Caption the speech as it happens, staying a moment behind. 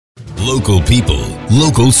Local people,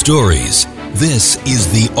 local stories. This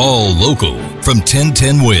is the All Local from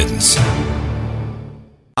 1010 Wins.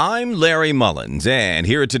 I'm Larry Mullins, and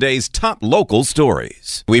here are today's top local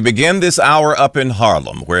stories. We begin this hour up in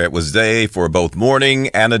Harlem, where it was day for both mourning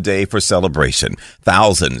and a day for celebration.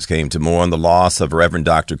 Thousands came to mourn the loss of Reverend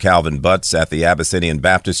Dr. Calvin Butts at the Abyssinian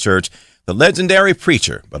Baptist Church, the legendary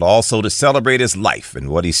preacher, but also to celebrate his life and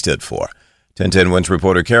what he stood for. 1010 Wins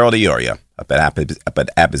reporter Carol DeOria up at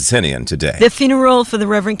Abyssinian today. The funeral for the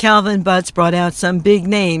Reverend Calvin Butts brought out some big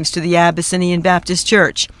names to the Abyssinian Baptist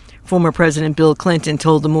Church. Former President Bill Clinton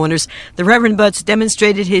told the mourners the Reverend Butts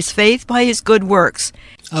demonstrated his faith by his good works.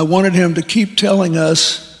 I wanted him to keep telling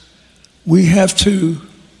us we have to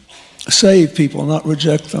save people, not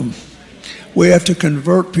reject them. We have to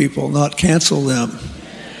convert people, not cancel them.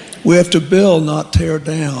 We have to build, not tear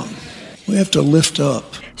down. We have to lift up.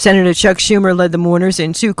 Senator Chuck Schumer led the mourners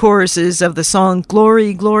in two choruses of the song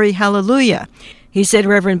Glory, Glory, Hallelujah. He said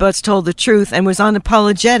Reverend Butts told the truth and was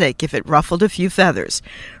unapologetic if it ruffled a few feathers.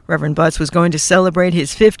 Reverend Butts was going to celebrate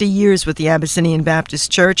his 50 years with the Abyssinian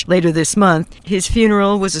Baptist Church later this month. His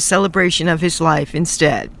funeral was a celebration of his life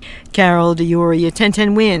instead. Carol DeOria,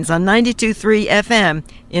 1010 Wins on 92.3 FM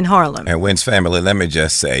in Harlem. And Wins family, let me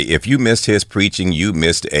just say, if you missed his preaching, you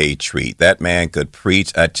missed a treat. That man could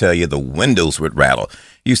preach. I tell you, the windows would rattle.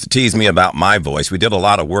 He used to tease me about my voice. We did a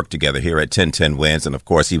lot of work together here at 1010 Wins. And, of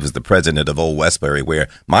course, he was the president of Old Westbury, where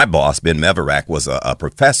my boss, Ben Meverack, was a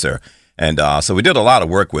professor. And so we did a lot of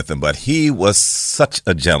work with him. But he was such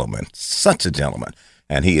a gentleman.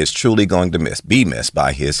 And he is truly going to be missed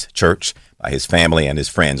by his church, by his family, and his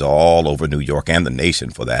friends all over New York and the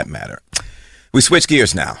nation, for that matter. We switch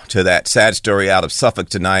gears now to that sad story out of Suffolk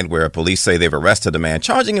tonight, where police say they've arrested a man,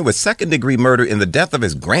 charging him with second-degree murder in the death of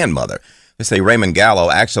his grandmother. They say Raymond Gallo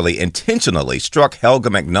actually intentionally struck Helga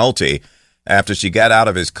McNulty after she got out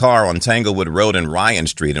of his car on Tanglewood Road and Ryan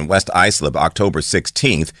Street in West Islip October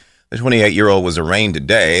 16th. The 28-year-old was arraigned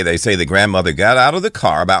today. They say the grandmother got out of the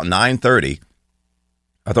car about 9:30.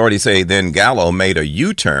 Authorities say then Gallo made a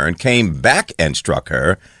U-turn, came back and struck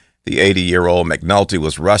her. The 80-year-old McNulty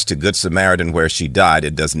was rushed to Good Samaritan where she died.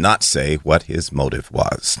 It does not say what his motive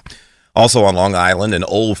was. Also on Long Island, an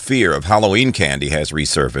old fear of Halloween candy has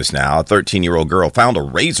resurfaced now. A 13-year-old girl found a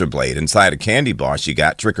razor blade inside a candy bar she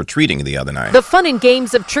got trick-or-treating the other night. The fun and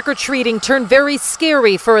games of trick-or-treating turned very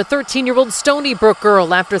scary for a 13-year-old Stony Brook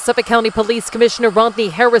girl after Suffolk County Police Commissioner Rodney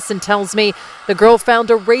Harrison tells me the girl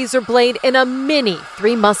found a razor blade in a mini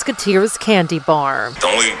Three Musketeers candy bar. The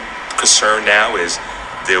only concern now is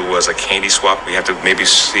there was a candy swap. We have to maybe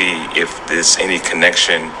see if there's any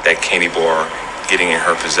connection that candy bar getting in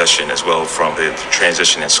her possession as well from the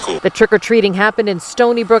transition at school. The trick-or-treating happened in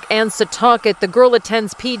Stony Brook and Setauket. The girl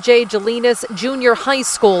attends P.J. Jelinas Junior High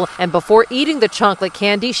School, and before eating the chocolate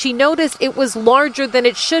candy, she noticed it was larger than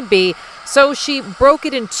it should be, so she broke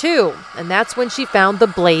it in two, and that's when she found the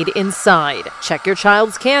blade inside. Check your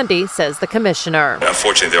child's candy, says the commissioner.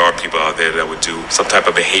 Unfortunately, there are people out there that would do some type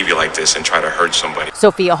of behavior like this and try to hurt somebody.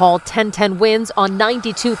 Sophia Hall, 1010 Wins on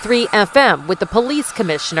 92.3 FM with the police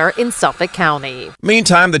commissioner in Suffolk County.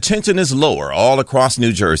 Meantime, the tension is lower all across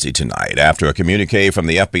New Jersey tonight after a communique from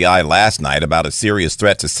the FBI last night about a serious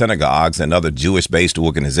threat to synagogues and other Jewish-based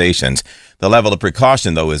organizations. The level of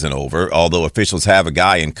precaution, though, isn't over. Although officials have a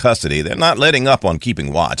guy in custody, they're not letting up on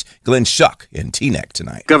keeping watch. Glenn Schuck in Teaneck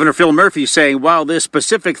tonight. Governor Phil Murphy saying while this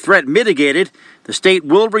specific threat mitigated, the state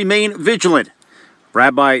will remain vigilant.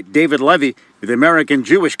 Rabbi David Levy with the American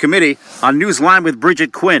Jewish Committee on Newsline with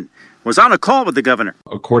Bridget Quinn was on a call with the governor.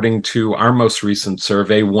 According to our most recent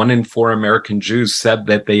survey, 1 in 4 American Jews said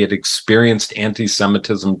that they had experienced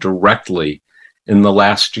anti-Semitism directly in the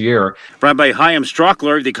last year. Rabbi Chaim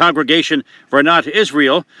Strockler, the Congregation for Not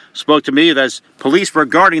Israel, spoke to me as police were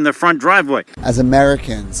guarding the front driveway. As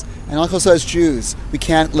Americans, and also as Jews, we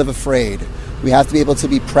can't live afraid. We have to be able to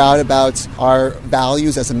be proud about our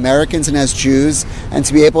values as Americans and as Jews, and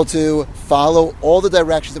to be able to follow all the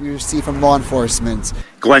directions that we receive from law enforcement.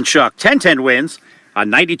 Glenn Schuck, 1010 Wins on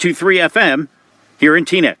 92.3 FM here in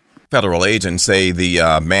Teaneck. Federal agents say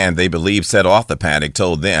the man they believe set off the panic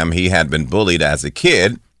told them he had been bullied as a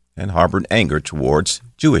kid and harbored anger towards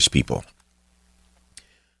Jewish people.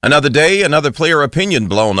 Another day, another player opinion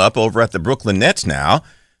blown up over at the Brooklyn Nets now.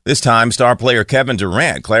 This time, star player Kevin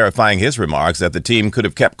Durant clarifying his remarks that the team could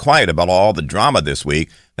have kept quiet about all the drama this week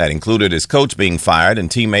that included his coach being fired and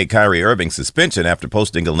teammate Kyrie Irving's suspension after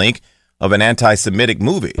posting a link of an anti-Semitic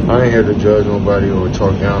movie. I ain't here to judge nobody or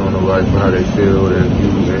talk down on nobody for how they feel or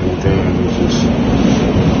use anything.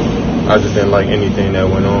 I just didn't like anything that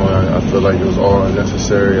went on. I feel like it was all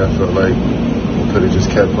unnecessary. I felt like could have just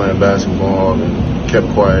kept playing basketball and kept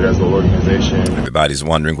quiet as an organization. Everybody's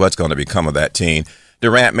wondering what's going to become of that team.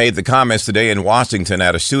 Durant made the comments today in Washington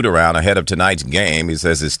at a shoot-around ahead of tonight's game. He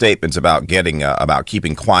says his statements about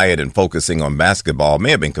keeping quiet and focusing on basketball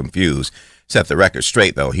may have been confused. Set the record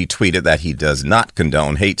straight, though. He tweeted that he does not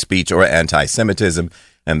condone hate speech or anti-Semitism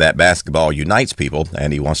and that basketball unites people,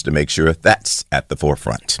 and he wants to make sure that's at the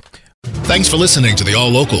forefront. Thanks for listening to the All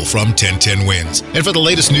Local from 1010 Wins. And for the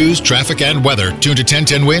latest news, traffic, and weather, tune to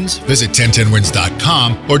 1010 Wins, visit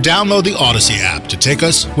 1010wins.com, or download the Odyssey app to take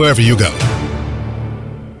us wherever you go.